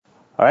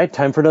All right,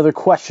 time for another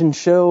question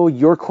show.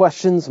 Your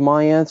questions,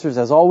 my answers,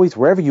 as always,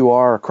 wherever you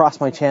are across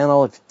my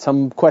channel. If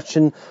some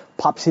question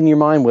pops in your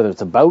mind, whether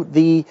it's about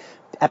the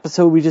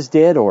episode we just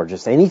did or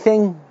just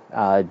anything,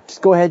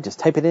 just go ahead, just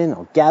type it in.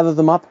 I'll gather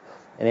them up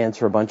and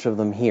answer a bunch of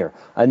them here.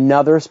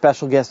 Another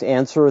special guest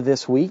answerer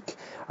this week,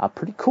 a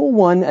pretty cool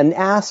one, an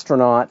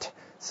astronaut.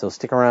 So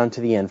stick around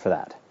to the end for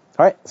that.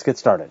 All right, let's get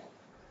started.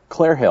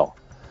 Claire Hill,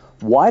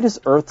 why does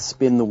Earth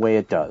spin the way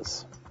it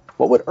does?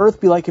 What would Earth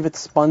be like if it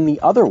spun the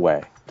other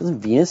way?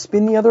 Doesn't Venus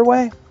spin the other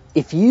way?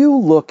 If you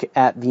look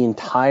at the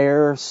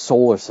entire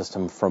solar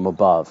system from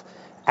above,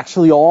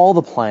 actually all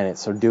the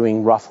planets are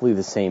doing roughly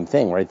the same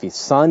thing, right? The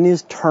sun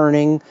is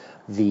turning,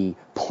 the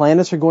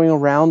planets are going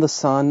around the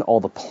sun, all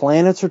the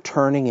planets are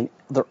turning, and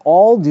they're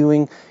all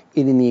doing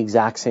it in the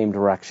exact same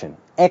direction,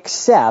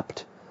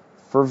 except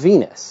for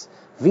Venus.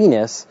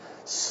 Venus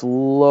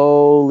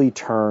slowly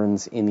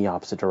turns in the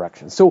opposite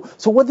direction. So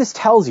what this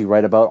tells you,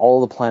 right, about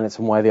all the planets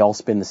and why they all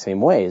spin the same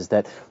way is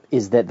that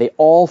they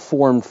all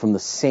formed from the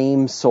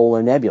same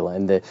solar nebula,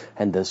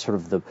 and the sort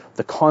of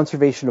the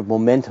conservation of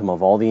momentum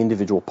of all the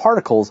individual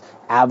particles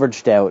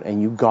averaged out,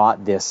 and you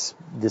got this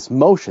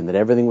motion that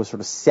everything was sort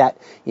of set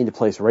into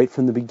place right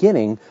from the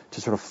beginning to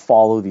sort of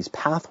follow these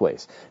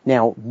pathways.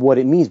 Now, what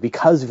it means,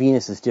 because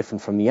Venus is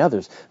different from the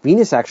others,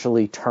 Venus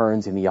actually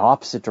turns in the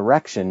opposite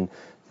direction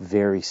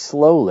very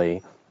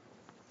slowly.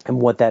 And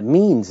what that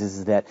means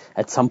is that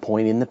at some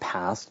point in the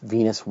past,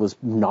 Venus was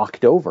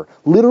knocked over,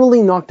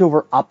 literally knocked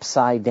over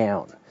upside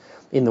down.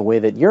 In the way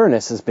that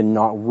Uranus has been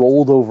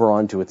rolled over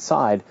onto its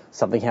side,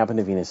 something happened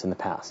to Venus in the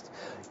past.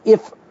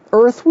 If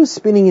Earth was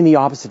spinning in the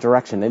opposite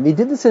direction, and they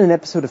did this in an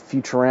episode of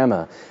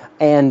Futurama,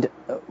 and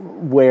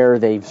where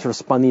they sort of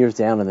spun the Earth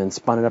down and then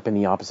spun it up in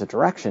the opposite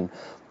direction,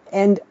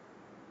 and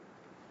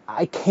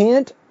I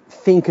can't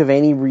think of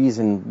any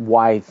reason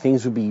why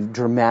things would be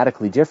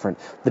dramatically different.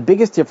 The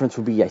biggest difference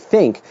would be, I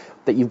think,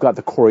 that you've got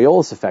the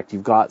Coriolis effect.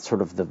 You've got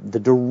sort of the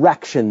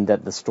direction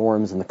that the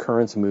storms and the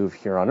currents move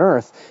here on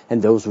Earth,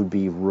 and those would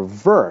be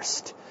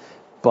reversed.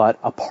 But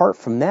apart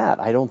from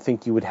that, I don't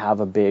think you would have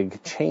a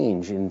big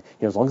change. In,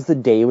 as long as the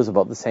day was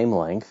about the same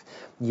length,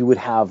 you would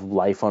have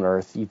life on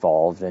Earth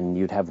evolved, and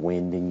you'd have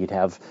wind, and you'd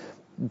have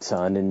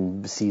sun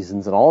and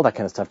seasons and all that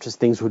kind of stuff. Just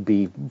things would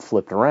be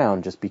flipped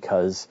around just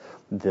because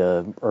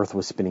the Earth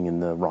was spinning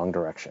in the wrong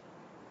direction.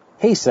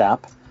 Hey,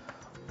 Sap.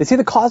 They say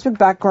the cosmic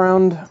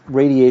background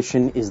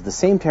radiation is the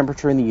same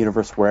temperature in the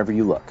universe wherever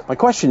you look. My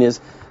question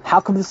is, how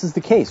come this is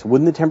the case?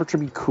 Wouldn't the temperature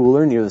be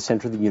cooler near the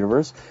center of the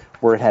universe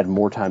where it had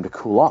more time to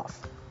cool off?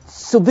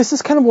 So this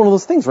is kind of one of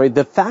those things, right?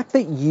 The fact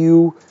that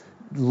you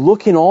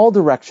look in all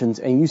directions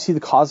and you see the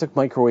cosmic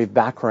microwave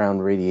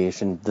background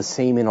radiation the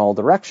same in all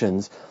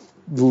directions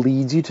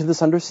leads you to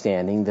this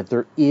understanding that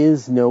there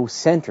is no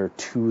center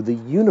to the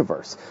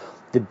universe.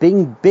 The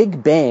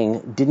Big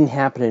Bang didn't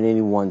happen in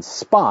any one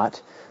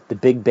spot. The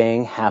Big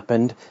Bang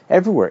happened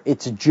everywhere.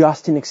 It's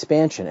just an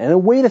expansion. And a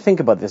way to think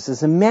about this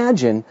is,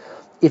 imagine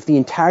if the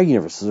entire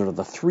universe, sort of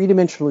the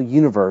three-dimensional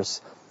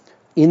universe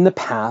in the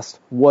past,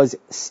 was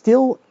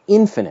still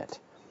infinite.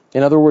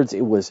 In other words,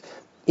 it was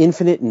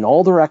infinite in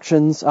all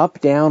directions, up,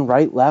 down,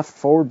 right, left,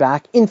 forward,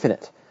 back,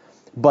 infinite.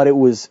 But it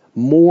was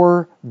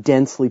more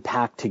densely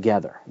packed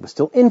together. It was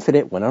still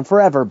infinite, went on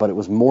forever, but it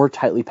was more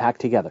tightly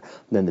packed together.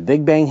 And then the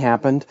Big Bang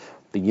happened,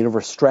 the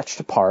universe stretched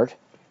apart,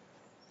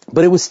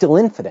 but it was still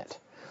infinite.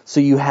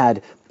 So you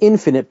had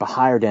infinite but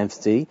higher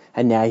density,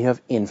 and now you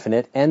have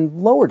infinite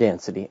and lower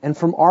density. And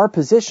from our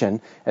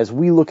position, as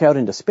we look out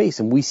into space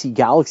and we see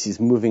galaxies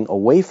moving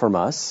away from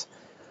us,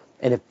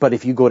 but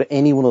if you go to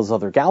any one of those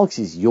other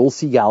galaxies, you'll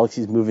see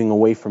galaxies moving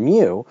away from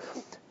you.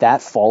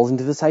 That falls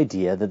into this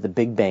idea that the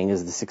Big Bang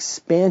is this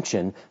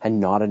expansion and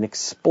not an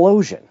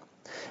explosion.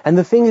 And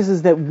the thing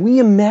is that we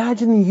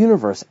imagine the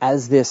universe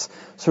as this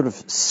sort of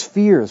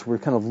spheres. We're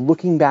kind of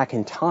looking back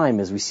in time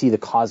as we see the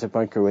cosmic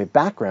microwave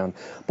background.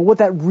 But what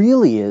that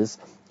really is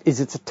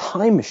it's a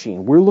time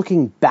machine. We're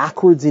looking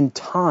backwards in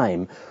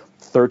time,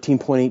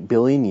 13.8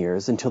 billion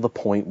years, until the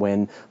point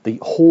when the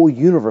whole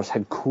universe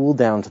had cooled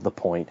down to the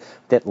point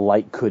that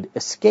light could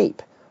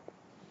escape.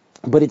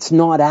 But it's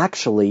not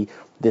actually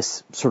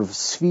this sort of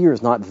sphere,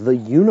 is not the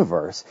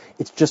universe.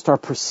 It's just our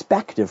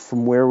perspective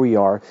from where we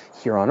are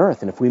here on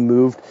Earth. And if we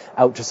moved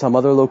out to some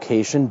other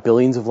location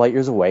billions of light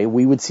years away,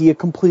 we would see a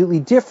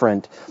completely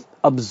different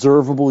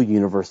observable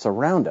universe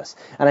around us.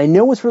 And I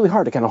know it's really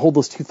hard to kind of hold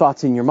those two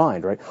thoughts in your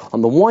mind, right?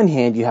 On the one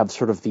hand, you have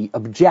sort of the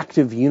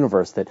objective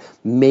universe that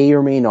may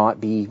or may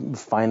not be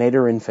finite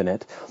or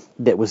infinite,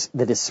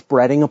 that is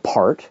spreading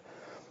apart.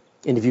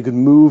 And if you could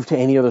move to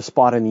any other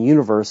spot in the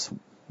universe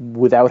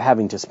without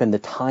having to spend the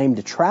time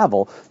to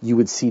travel, you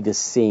would see this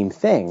same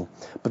thing.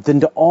 But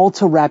then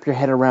to wrap your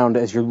head around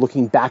as you're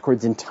looking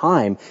backwards in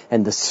time,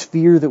 and the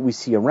sphere that we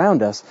see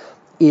around us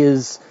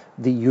is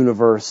the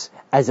universe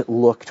as it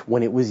looked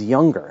when it was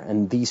younger.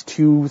 And these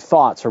two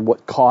thoughts are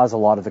what cause a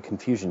lot of the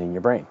confusion in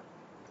your brain.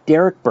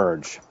 Derek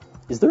Burge,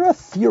 is there a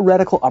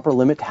theoretical upper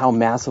limit to how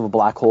massive a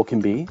black hole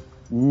can be?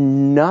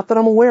 Not that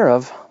I'm aware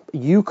of.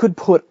 You could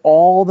put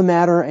all the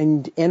matter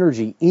and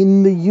energy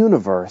in the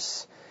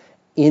universe,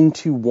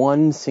 into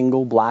one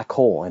single black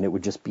hole, and it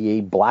would just be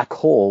a black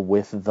hole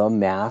with the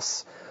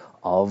mass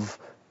of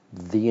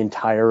the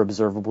entire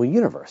observable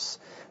universe.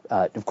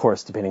 Of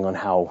course, depending on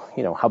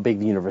how big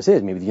the universe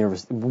is, maybe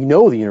we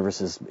know the universe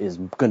is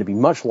going to be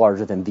much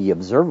larger than the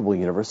observable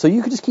universe. So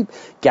you could just keep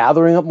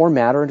gathering up more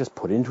matter and just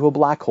put it into a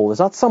black hole. There's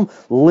not some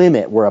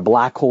limit where a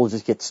black hole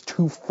just gets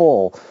too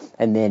full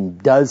and then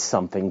does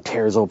something,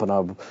 tears open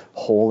a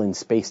hole in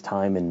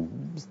space-time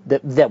and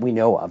that we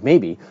know of,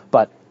 maybe.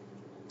 But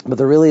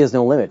there really is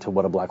no limit to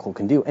what a black hole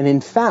can do. And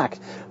in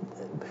fact,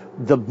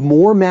 the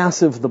more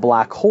massive the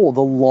black hole, the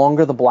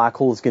longer the black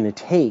hole is going to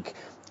take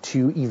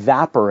to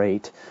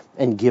evaporate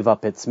and give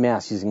up its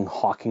mass using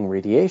Hawking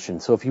radiation.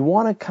 So if you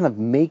want to kind of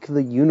make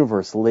the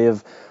universe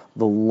live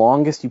the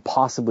longest you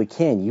possibly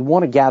can, you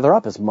want to gather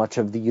up as much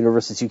of the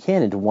universe as you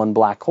can into one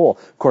black hole.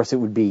 Of course, it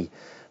would be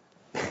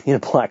in a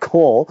black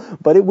hole,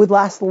 but it would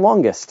last the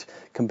longest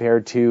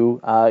compared to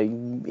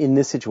in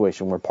this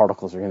situation where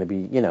particles are going to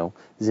be,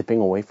 zipping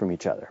away from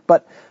each other.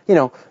 But,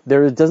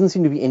 there doesn't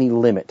seem to be any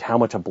limit to how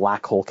much a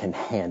black hole can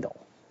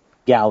handle.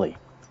 Galley.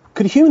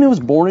 Could a human who was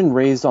born and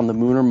raised on the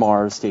Moon or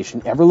Mars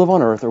station ever live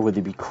on Earth, or would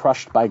they be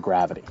crushed by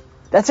gravity?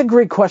 That's a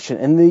great question,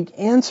 and the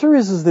answer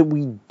is that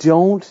we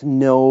don't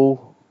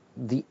know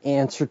the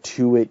answer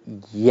to it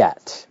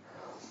yet.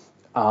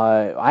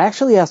 I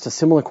actually asked a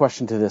similar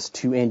question to this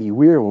to Andy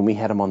Weir when we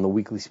had him on the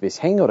Weekly Space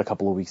Hangout a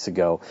couple of weeks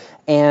ago,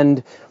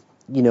 and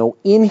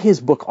in his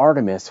book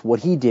Artemis,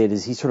 what he did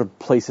is he sort of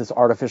placed this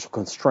artificial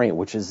constraint,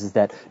 which is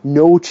that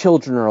no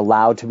children are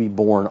allowed to be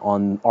born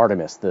on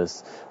Artemis,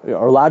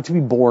 are allowed to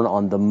be born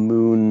on the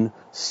moon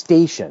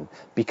station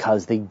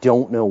because they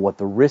don't know what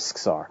the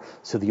risks are.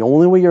 So the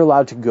only way you're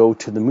allowed to go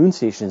to the moon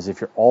station is if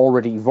you've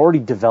already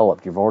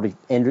developed, you've already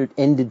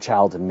ended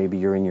childhood, maybe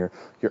you're in your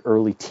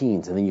early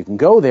teens, and then you can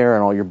go there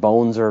and all your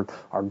bones are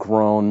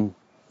grown,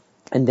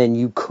 and then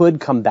you could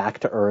come back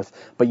to Earth,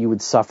 but you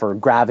would suffer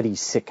gravity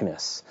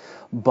sickness.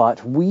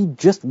 But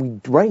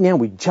right now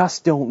we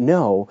just don't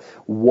know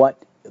what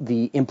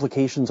the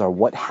implications are,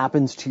 what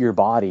happens to your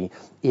body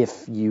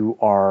if you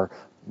are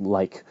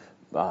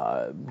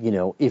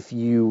if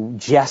you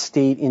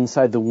gestate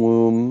inside the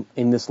womb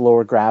in this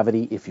lower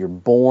gravity, if you're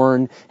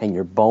born and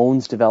your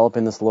bones develop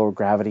in this lower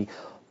gravity,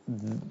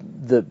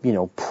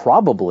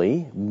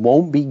 probably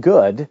won't be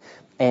good.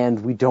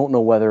 And we don't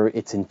know whether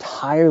it's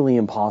entirely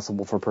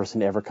impossible for a person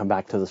to ever come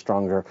back to the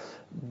stronger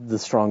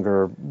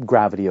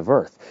gravity of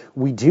Earth.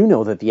 We do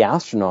know that the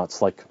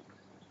astronauts, like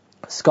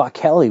Scott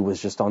Kelly,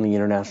 was just on the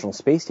International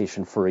Space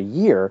Station for a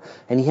year,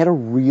 and he had a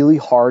really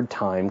hard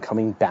time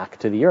coming back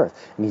to the Earth.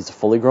 And he's a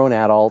fully grown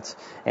adult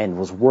and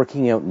was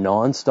working out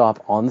nonstop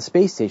on the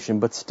space station,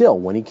 but still,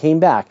 when he came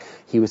back,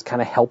 he was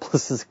kind of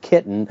helpless as a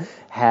kitten,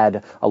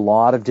 had a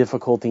lot of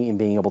difficulty in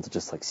being able to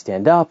just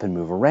stand up and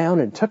move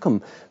around, and it took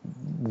him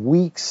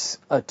weeks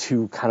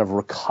to kind of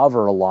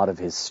recover a lot of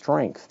his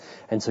strength.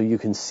 And so you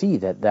can see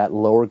that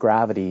lower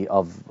gravity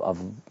of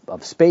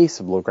space,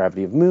 low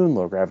gravity of Moon,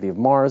 low gravity of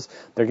Mars,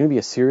 they're going to be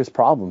a serious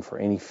problem for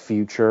any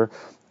future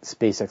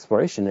space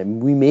exploration.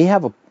 And we may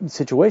have a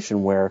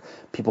situation where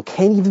people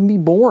can't even be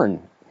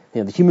born.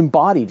 The human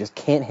body just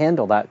can't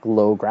handle that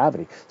low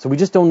gravity. So we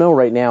just don't know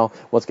right now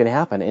what's going to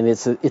happen. And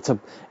it's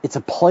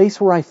a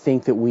place where I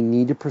think that we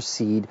need to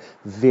proceed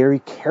very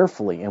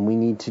carefully, and we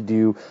need to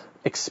do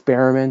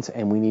experiments,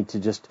 and we need to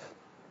just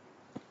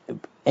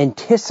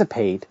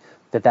anticipate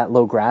that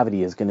low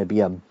gravity is going to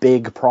be a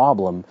big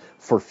problem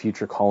for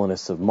future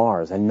colonists of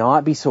Mars, and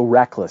not be so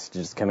reckless to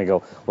just kind of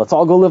go, let's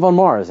all go live on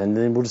Mars and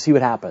then we'll just see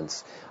what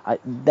happens.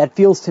 That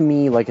feels to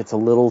me like it's a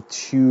little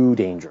too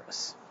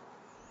dangerous.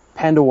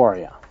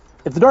 Pandawaria.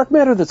 If the dark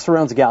matter that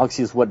surrounds a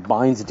galaxy is what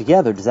binds it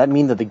together, does that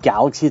mean that the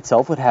galaxy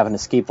itself would have an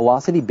escape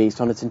velocity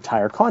based on its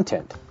entire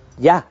content?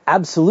 Yeah,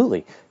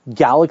 absolutely.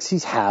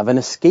 Galaxies have an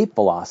escape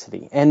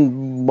velocity,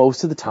 and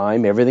most of the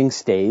time everything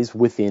stays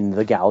within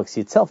the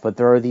galaxy itself. But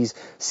there are these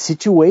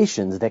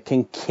situations that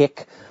can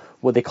kick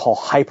what they call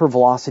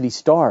hypervelocity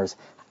stars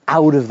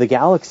out of the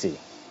galaxy.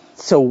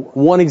 So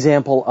one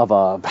example of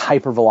a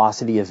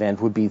hypervelocity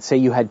event would be, say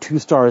you had two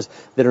stars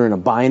that are in a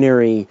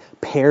binary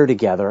pair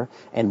together,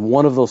 and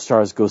one of those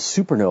stars goes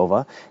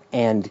supernova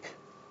and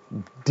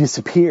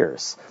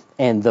disappears.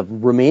 And the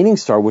remaining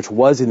star, which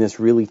was in this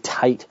really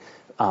tight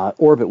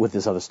orbit with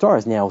this other star,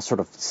 is now sort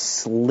of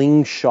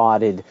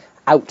slingshotted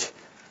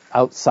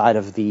outside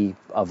of the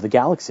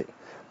galaxy.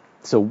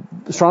 So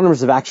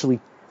astronomers have actually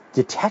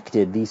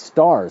detected these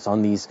stars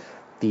on these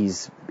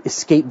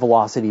escape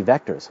velocity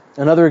vectors.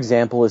 Another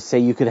example is, say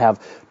you could have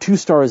two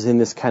stars in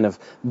this kind of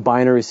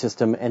binary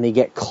system, and they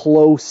get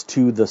close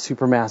to the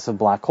supermassive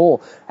black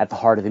hole at the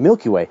heart of the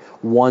Milky Way.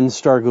 One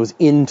star goes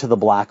into the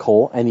black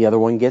hole, and the other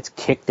one gets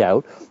kicked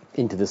out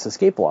into this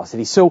escape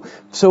velocity. So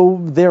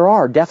there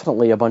are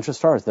definitely a bunch of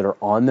stars that are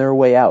on their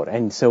way out.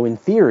 And so in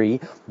theory,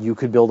 you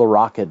could build a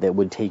rocket that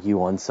would take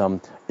you on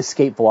some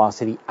escape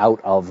velocity out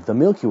of the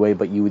Milky Way,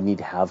 but you would need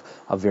to have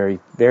a very,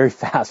 very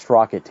fast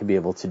rocket to be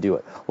able to do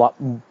it. A lot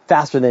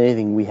faster than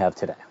anything we have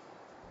today.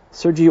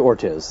 Sergio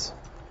Ortiz.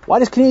 Why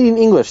does Canadian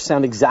English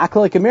sound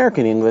exactly like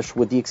American English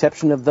with the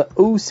exception of the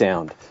O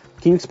sound?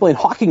 Can you explain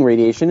Hawking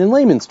radiation in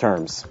layman's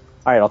terms?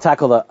 All right, I'll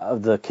tackle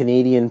the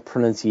Canadian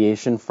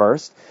pronunciation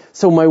first.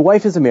 So my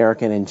wife is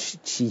American, and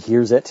she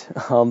hears it,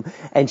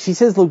 and she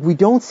says, look, we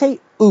don't say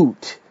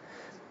oot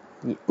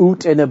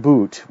and a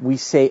boot. We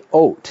say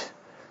oat.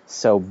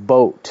 So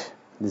boat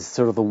is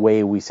sort of the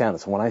way we sound it.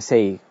 So when I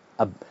say,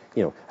 an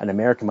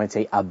American might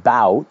say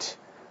about,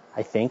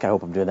 I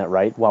hope I'm doing that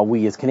right, while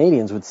we as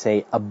Canadians would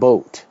say a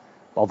boat,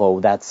 although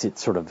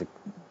it's sort of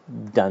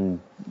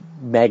done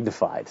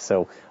magnified.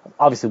 So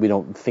obviously we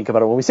don't think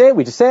about it when we say it,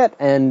 we just say it,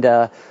 and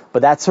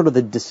but that's sort of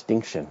the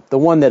distinction. The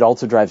one that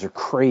also drives her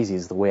crazy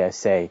is the way I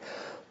say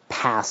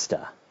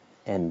pasta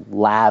and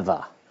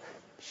lava.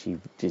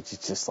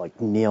 It's just like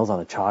nails on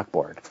a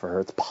chalkboard. For her,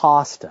 it's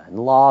pasta and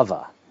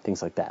lava,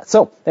 things like that.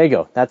 So there you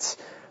go. That's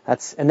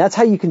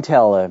how you can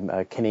tell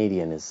a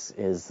Canadian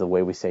is the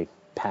way we say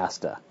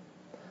pasta.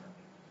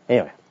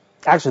 Anyway,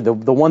 actually,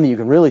 the one that you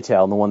can really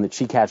tell, and the one that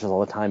she catches all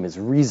the time, is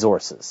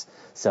resources.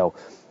 So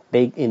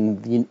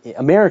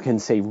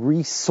Americans say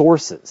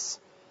resources,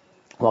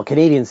 while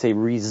Canadians say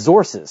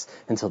resources.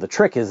 And so the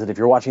trick is that if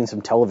you're watching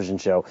some television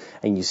show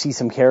and you see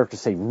some character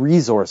say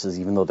resources,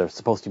 even though they're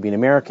supposed to be an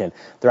American,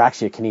 they're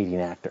actually a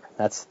Canadian actor.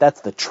 That's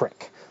the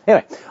trick.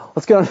 Anyway,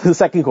 let's get on to the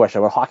second question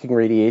about Hawking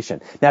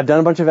radiation. Now, I've done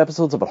a bunch of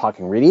episodes about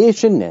Hawking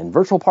radiation and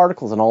virtual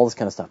particles and all this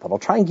kind of stuff, but I'll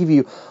try and give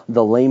you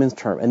the layman's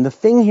term. And the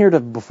thing here,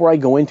 before I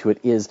go into it,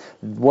 is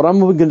what I'm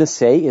going to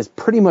say is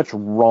pretty much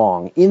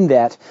wrong, in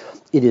that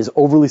it is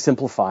overly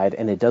simplified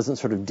and it doesn't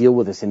sort of deal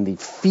with this in the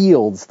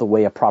fields the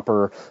way a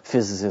proper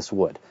physicist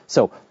would.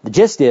 So the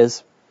gist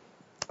is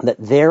that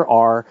there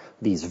are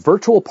these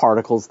virtual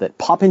particles that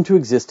pop into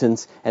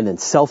existence and then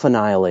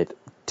self-annihilate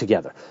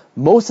together.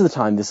 Most of the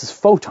time, this is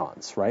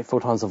photons, right?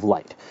 Photons of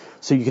light.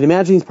 So you can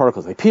imagine these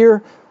particles. They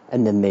appear,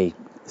 and then they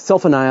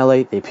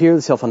self-annihilate. They appear,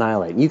 they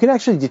self-annihilate. And you can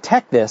actually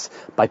detect this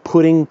by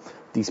putting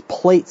these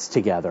plates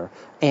together,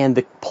 and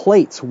the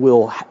plates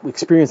will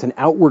experience an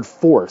outward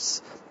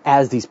force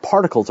as these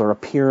particles are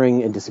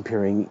appearing and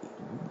disappearing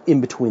in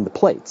between the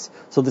plates.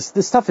 So this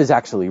stuff is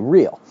actually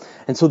real.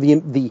 And so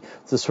the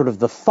sort of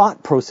the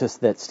thought process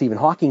that Stephen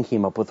Hawking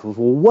came up with was,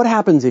 well, what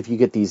happens if you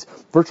get these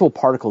virtual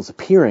particles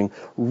appearing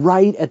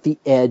right at the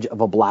edge of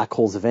a black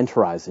hole's event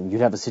horizon?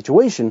 You'd have a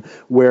situation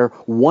where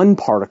one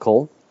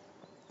particle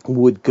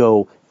would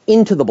go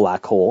into the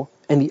black hole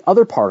and the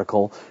other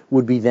particle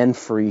would be then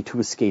free to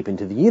escape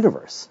into the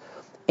universe.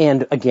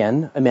 And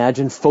again,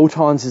 imagine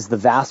photons is the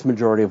vast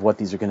majority of what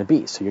these are going to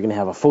be. So you're going to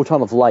have a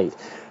photon of light.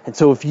 And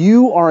so if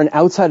you are an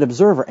outside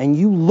observer and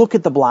you look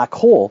at the black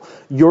hole,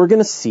 you're going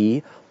to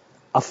see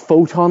a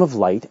photon of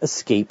light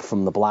escape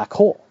from the black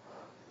hole.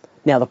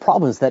 Now, the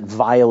problem is that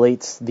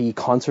violates the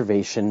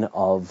conservation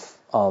of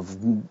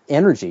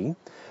energy.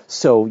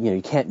 So,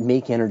 you can't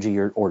make energy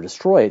or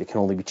destroy it. It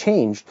can only be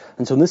changed.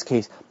 And so in this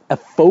case, a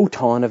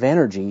photon of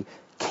energy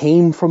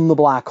came from the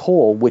black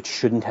hole, which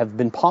shouldn't have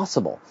been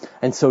possible.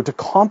 And so to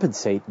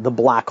compensate, the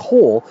black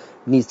hole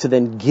needs to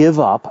then give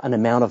up an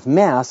amount of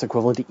mass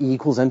equivalent to E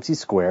equals mc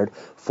squared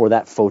for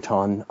that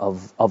photon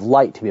of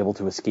light to be able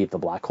to escape the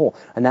black hole.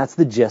 And that's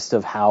the gist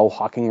of how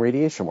Hawking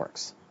radiation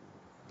works.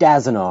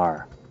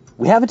 Dazanar.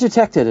 We haven't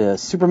detected a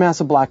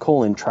supermassive black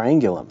hole in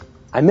Triangulum.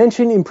 I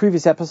mentioned in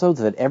previous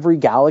episodes that every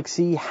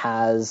galaxy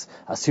has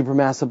a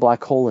supermassive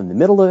black hole in the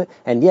middle of it.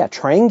 And yeah,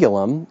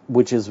 Triangulum,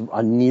 which is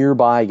a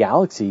nearby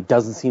galaxy,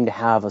 doesn't seem to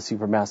have a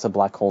supermassive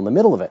black hole in the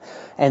middle of it.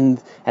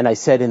 And I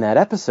said in that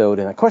episode,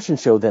 in that question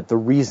show, that the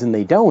reason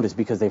they don't is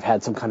because they've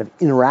had some kind of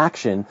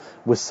interaction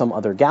with some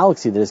other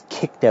galaxy that has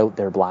kicked out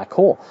their black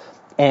hole.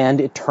 And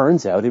it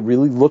turns out it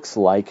really looks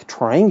like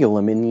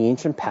Triangulum in the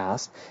ancient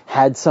past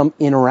had some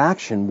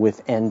interaction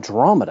with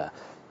Andromeda.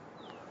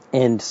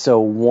 And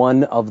so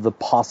one of the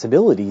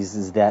possibilities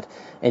is that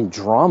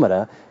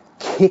Andromeda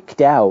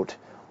kicked out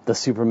the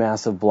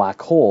supermassive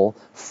black hole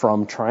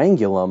from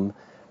Triangulum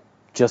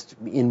just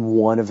in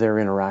one of their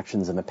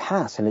interactions in the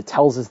past. And it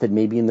tells us that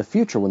maybe in the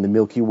future, when the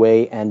Milky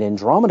Way and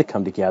Andromeda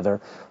come together,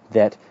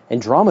 that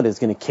Andromeda is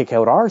going to kick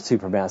out our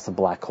supermassive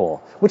black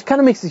hole, which kind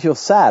of makes us feel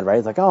sad, right?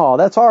 It's like, oh,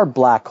 that's our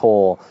black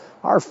hole,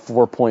 our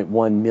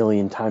 4.1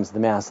 million times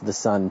the mass of the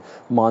sun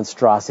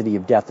monstrosity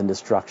of death and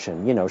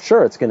destruction.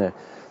 Sure, it's going to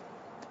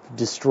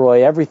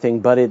destroy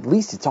everything, but at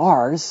least it's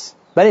ours.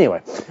 But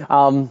anyway,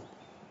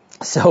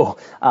 so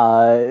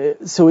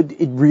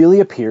it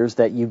really appears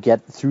that you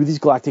get, through these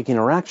galactic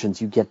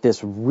interactions, you get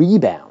this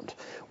rebound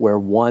where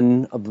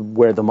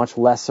the much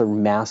lesser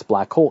mass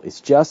black hole is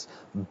just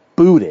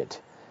booted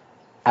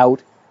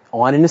out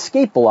on an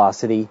escape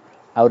velocity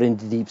out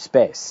into deep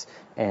space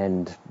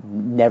and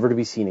never to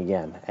be seen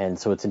again. And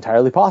so it's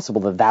entirely possible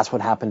that that's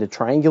what happened to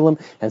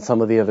Triangulum and some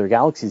of the other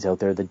galaxies out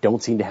there that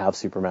don't seem to have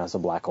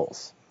supermassive black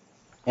holes.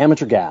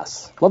 Amateur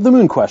gas. Love the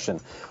moon question.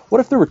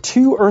 What if there were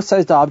two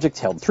Earth-sized objects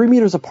held 3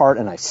 meters apart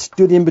and I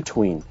stood in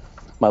between?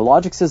 My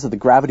logic says that the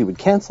gravity would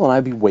cancel and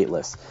I'd be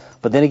weightless.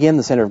 But then again,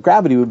 the center of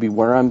gravity would be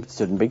where I'm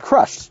stood and be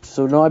crushed.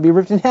 So no, I'd be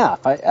ripped in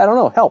half. I don't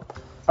know. Help.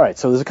 All right,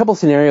 so there's a couple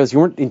scenarios. You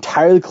weren't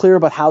entirely clear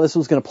about how this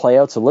was going to play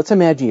out, so let's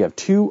imagine you have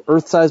two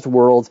Earth-sized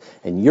worlds,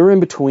 and you're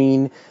in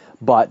between,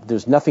 but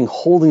there's nothing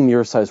holding the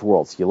Earth-sized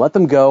worlds. You let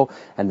them go,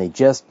 and they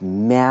just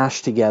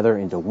mash together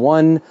into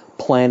one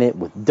planet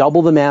with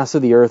double the mass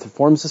of the Earth. It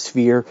forms a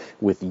sphere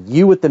with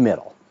you at the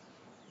middle.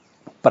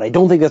 But I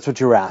don't think that's what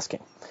you were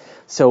asking.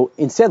 So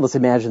instead, let's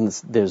imagine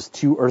there's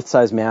two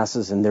Earth-sized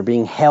masses, and they're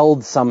being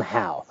held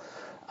somehow.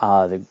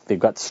 They've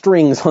got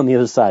strings on the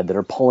other side that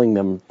are pulling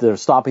them, that are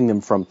stopping them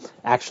from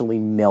actually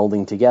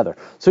melding together.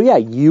 So yeah,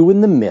 you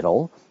in the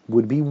middle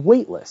would be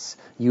weightless.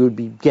 You would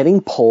be getting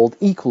pulled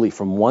equally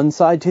from one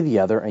side to the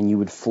other, and you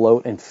would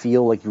float and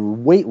feel like you were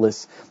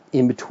weightless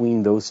in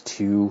between those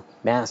two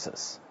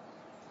masses.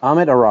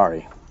 Ahmed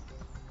Arari.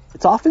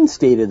 It's often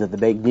stated that the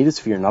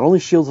magnetosphere not only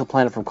shields the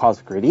planet from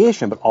cosmic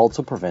radiation, but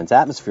also prevents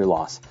atmosphere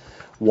loss.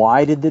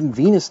 Why did then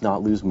Venus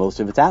not lose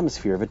most of its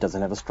atmosphere if it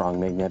doesn't have a strong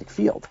magnetic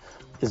field?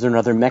 Is there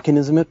another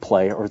mechanism at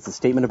play, or is the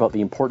statement about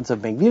the importance of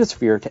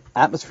magnetosphere to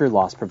atmosphere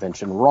loss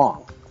prevention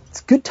wrong?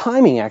 It's good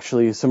timing,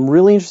 actually. Some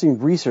really interesting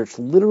research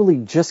literally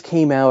just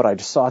came out. I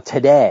just saw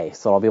today,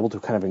 so I'll be able to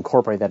kind of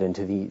incorporate that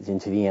into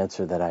the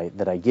answer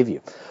that I give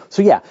you.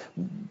 So yeah,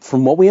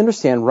 from what we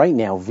understand right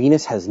now,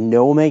 Venus has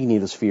no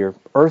magnetosphere.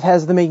 Earth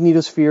has the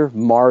magnetosphere.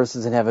 Mars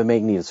doesn't have a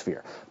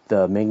magnetosphere.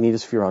 The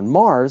magnetosphere on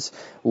Mars,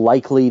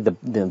 likely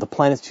the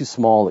planet's too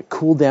small. It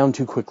cooled down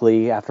too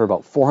quickly after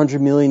about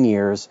 400 million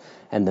years,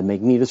 and the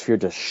magnetosphere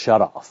just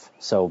shut off.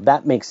 So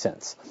that makes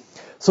sense.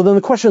 So then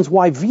the question is,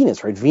 why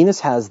Venus, right?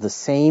 Venus has the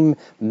same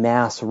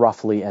mass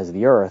roughly as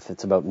the Earth.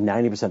 It's about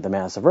 90% the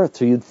mass of Earth.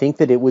 So you'd think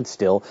that it would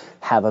still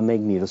have a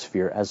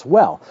magnetosphere as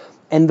well.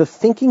 And the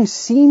thinking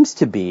seems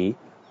to be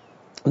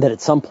that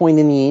at some point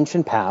in the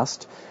ancient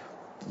past,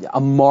 a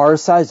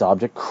Mars-sized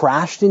object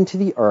crashed into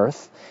the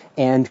Earth,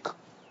 and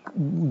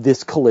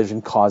this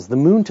collision caused the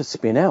moon to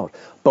spin out.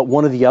 But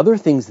one of the other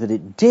things that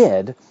it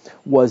did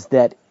was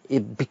that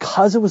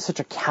because it was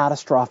such a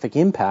catastrophic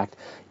impact,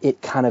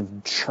 it kind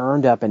of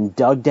churned up and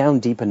dug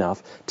down deep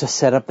enough to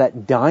set up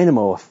that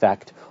dynamo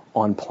effect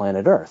on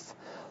planet Earth.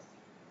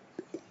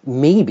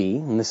 Maybe,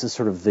 and this is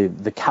sort of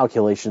the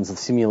calculations, the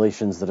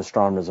simulations that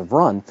astronomers have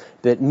run,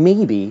 that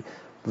maybe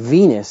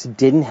Venus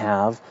didn't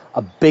have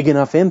a big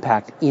enough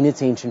impact in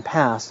its ancient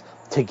past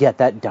to get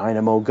that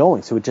dynamo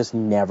going, so it just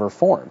never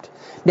formed.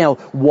 Now,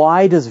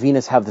 why does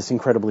Venus have this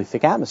incredibly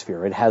thick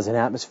atmosphere? It has an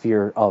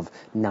atmosphere of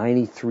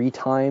 93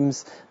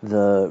 times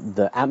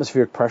the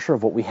atmospheric pressure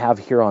of what we have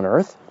here on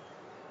Earth.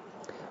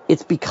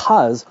 It's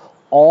because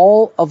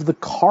all of the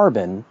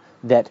carbon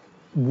that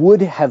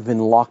would have been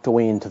locked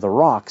away into the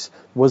rocks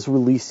was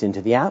released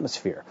into the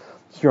atmosphere.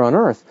 Here on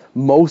Earth,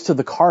 most of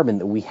the carbon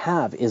that we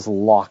have is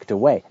locked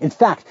away. In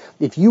fact,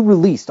 if you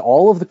released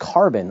all of the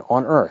carbon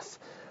on Earth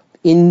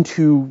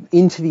into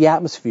the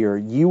atmosphere,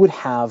 you would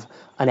have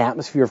an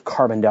atmosphere of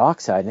carbon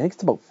dioxide, and I think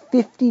it's about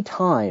 50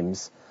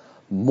 times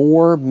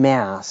more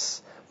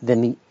mass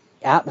than the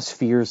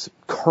atmosphere's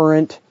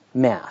current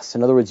mass.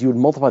 In other words, you would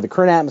multiply the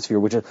current atmosphere,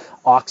 which is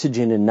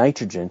oxygen and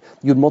nitrogen,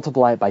 you would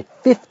multiply it by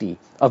 50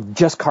 of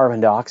just carbon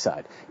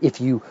dioxide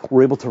if you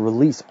were able to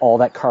release all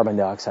that carbon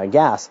dioxide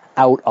gas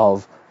out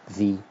of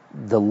the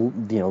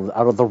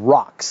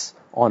rocks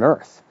on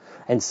Earth.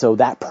 And so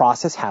that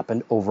process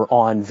happened over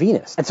on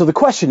Venus. And so the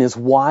question is,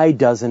 why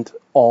doesn't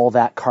all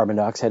that carbon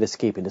dioxide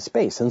escape into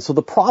space? And so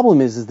the problem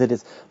is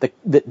that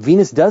that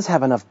Venus does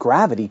have enough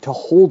gravity to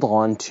hold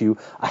on to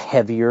a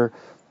heavier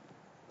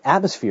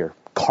atmosphere,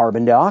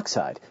 carbon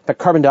dioxide. In fact,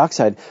 carbon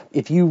dioxide,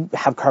 if you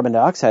have carbon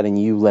dioxide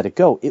and you let it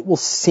go, it will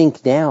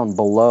sink down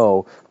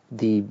below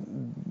the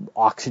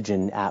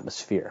oxygen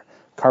atmosphere.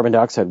 Carbon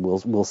dioxide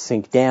will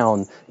sink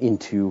down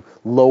into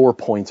lower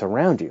points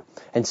around you.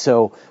 And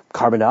so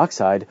carbon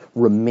dioxide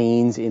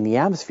remains in the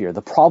atmosphere.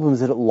 The problem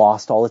is that it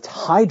lost all its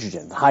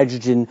hydrogen. The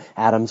hydrogen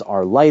atoms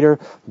are lighter.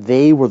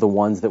 They were the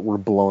ones that were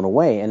blown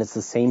away. And it's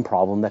the same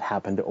problem that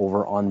happened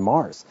over on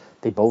Mars.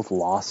 They both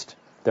lost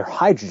their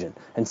hydrogen.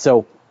 And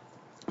so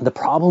the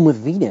problem with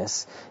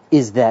Venus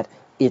is that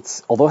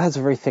although it has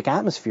a very thick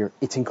atmosphere,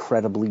 it's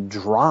incredibly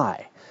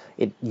dry.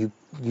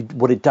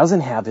 What it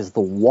doesn't have is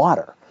the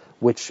water,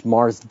 which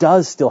Mars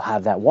does still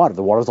have that water.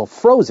 The water's all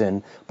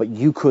frozen, but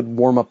you could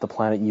warm up the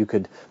planet, you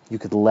could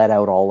let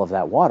out all of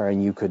that water,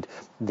 and you could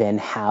then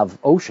have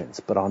oceans.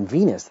 But on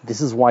Venus,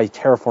 this is why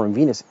terraforming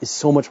Venus is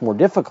so much more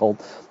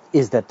difficult,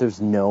 is that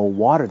there's no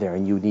water there,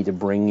 and you would need to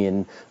bring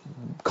in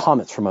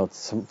comets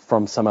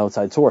from some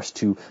outside source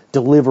to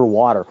deliver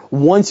water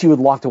once you had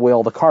locked away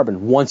all the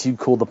carbon, once you'd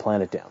cooled the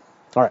planet down.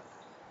 All right,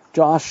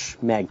 Josh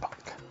Magpok.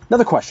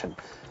 Another question.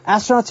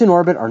 Astronauts in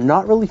orbit are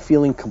not really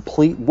feeling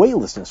complete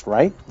weightlessness,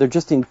 right? They're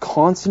just in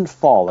constant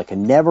fall, like a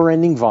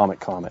never-ending vomit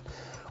comet.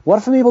 What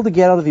if I'm able to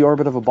get out of the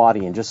orbit of a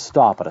body and just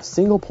stop at a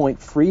single point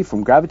free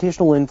from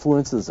gravitational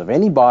influences of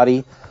any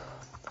body?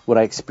 Would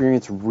I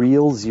experience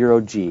real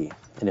zero-G?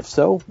 And if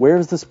so, where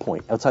is this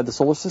point? Outside the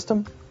solar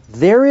system?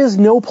 There is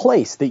no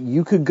place that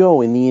you could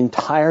go in the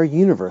entire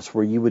universe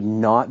where you would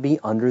not be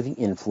under the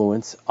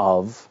influence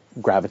of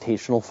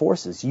gravitational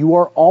forces. You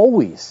are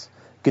always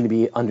going to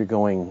be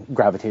undergoing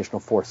gravitational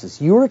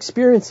forces. You're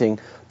experiencing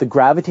the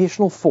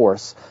gravitational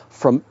force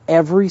from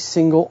every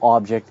single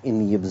object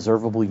in the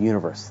observable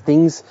universe.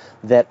 Things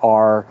that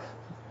are,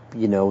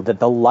 that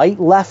the light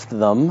left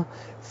them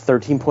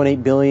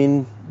 13.8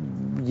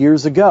 billion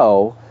years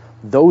ago,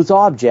 those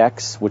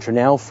objects, which are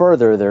now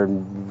further, they're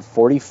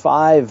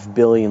 45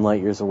 billion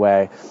light years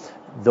away,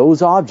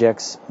 those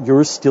objects,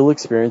 you're still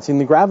experiencing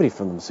the gravity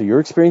from them. So you're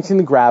experiencing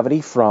the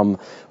gravity from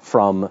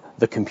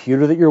the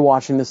computer that you're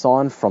watching this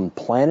on, from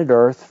planet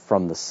Earth,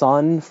 from the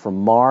Sun,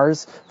 from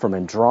Mars, from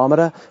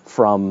Andromeda,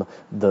 from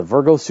the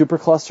Virgo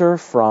supercluster,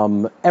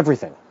 from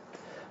everything.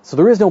 So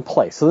there is no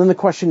place. So then the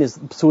question is,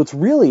 so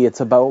it's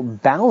about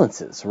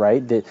balances,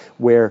 right?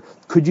 Where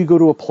could you go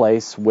to a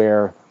place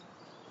where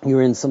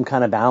you're in some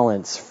kind of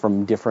balance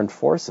from different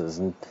forces?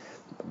 And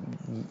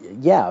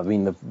yeah, I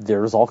mean,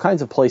 there's all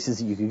kinds of places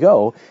that you could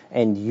go,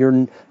 and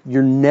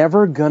you're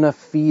never gonna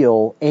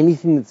feel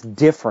anything that's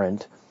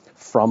different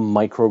from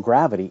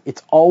microgravity.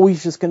 It's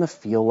always just gonna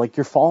feel like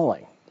you're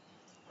falling.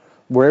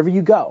 Wherever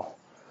you go,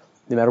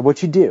 no matter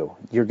what you do,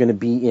 you're gonna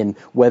be in,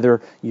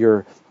 whether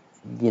you're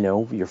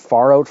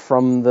far out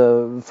from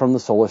the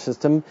solar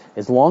system,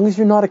 as long as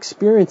you're not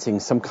experiencing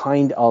some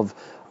kind of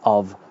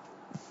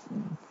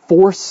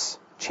force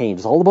change.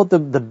 It's all about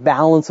the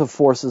balance of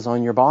forces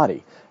on your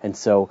body. And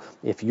so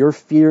if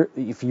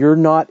you're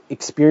not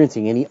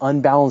experiencing any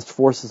unbalanced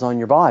forces on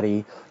your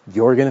body,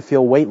 you're going to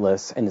feel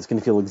weightless, and it's going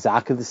to feel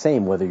exactly the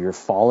same whether you're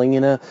falling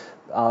in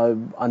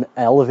an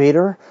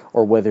elevator,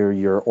 or whether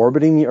you're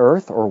orbiting the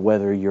Earth, or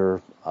whether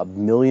you're a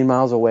million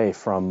miles away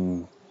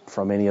from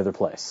any other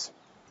place.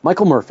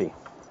 Michael Murphy,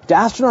 do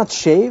astronauts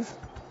shave?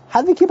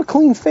 How do they keep a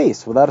clean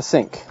face without a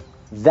sink?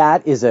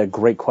 That is a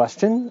great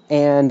question,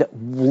 and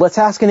let's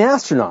ask an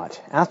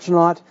astronaut.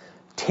 Astronaut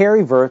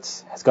Terry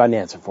Virts has got an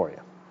answer for you.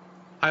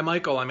 Hi,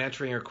 Michael. I'm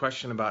answering your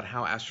question about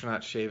how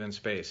astronauts shave in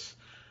space.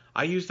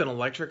 I used an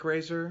electric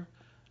razor.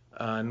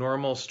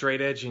 Normal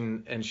straight edge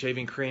and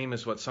shaving cream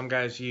is what some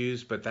guys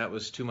use, but that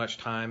was too much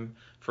time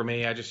for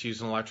me. I just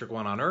used an electric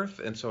one on Earth,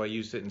 and so I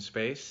used it in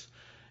space.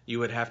 You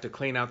would have to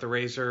clean out the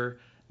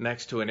razor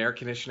next to an air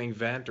conditioning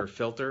vent or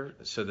filter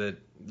so that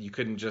you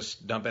couldn't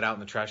just dump it out in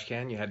the trash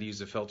can. You had to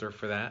use a filter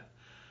for that.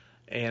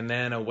 And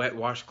then a wet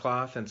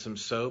washcloth and some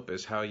soap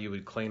is how you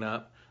would clean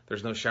up.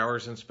 There's no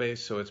showers in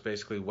space, so it's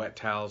basically wet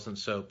towels and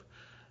soap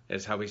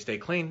is how we stay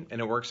clean, and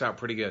it works out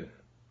pretty good.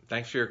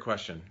 Thanks for your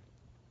question.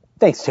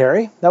 Thanks,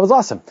 Terry. That was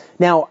awesome.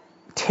 Now,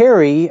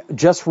 Terry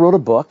just wrote a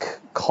book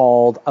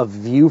called A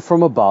View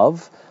from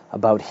Above,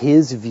 about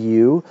his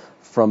view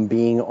from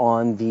being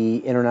on the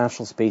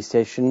International Space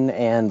Station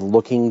and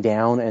looking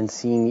down and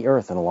seeing the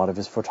Earth, and a lot of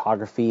his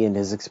photography and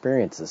his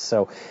experiences.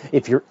 So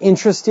if you're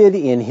interested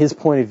in his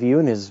point of view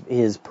and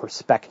his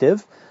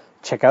perspective,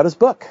 check out his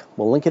book.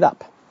 We'll link it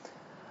up.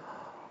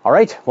 All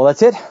right, well,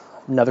 that's it.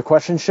 Another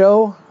question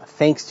show.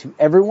 Thanks to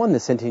everyone that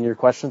sent in your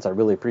questions. I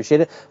really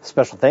appreciate it.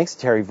 Special thanks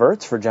to Terry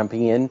Virts for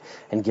jumping in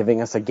and giving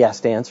us a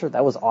guest answer.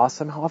 That was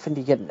awesome. How often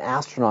do you get an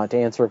astronaut to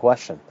answer a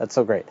question? That's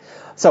so great.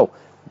 So,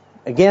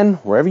 again,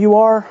 wherever you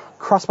are,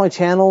 across my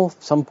channel,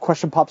 some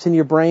question pops into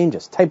your brain,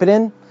 just type it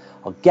in.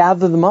 I'll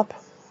gather them up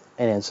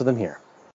and answer them here.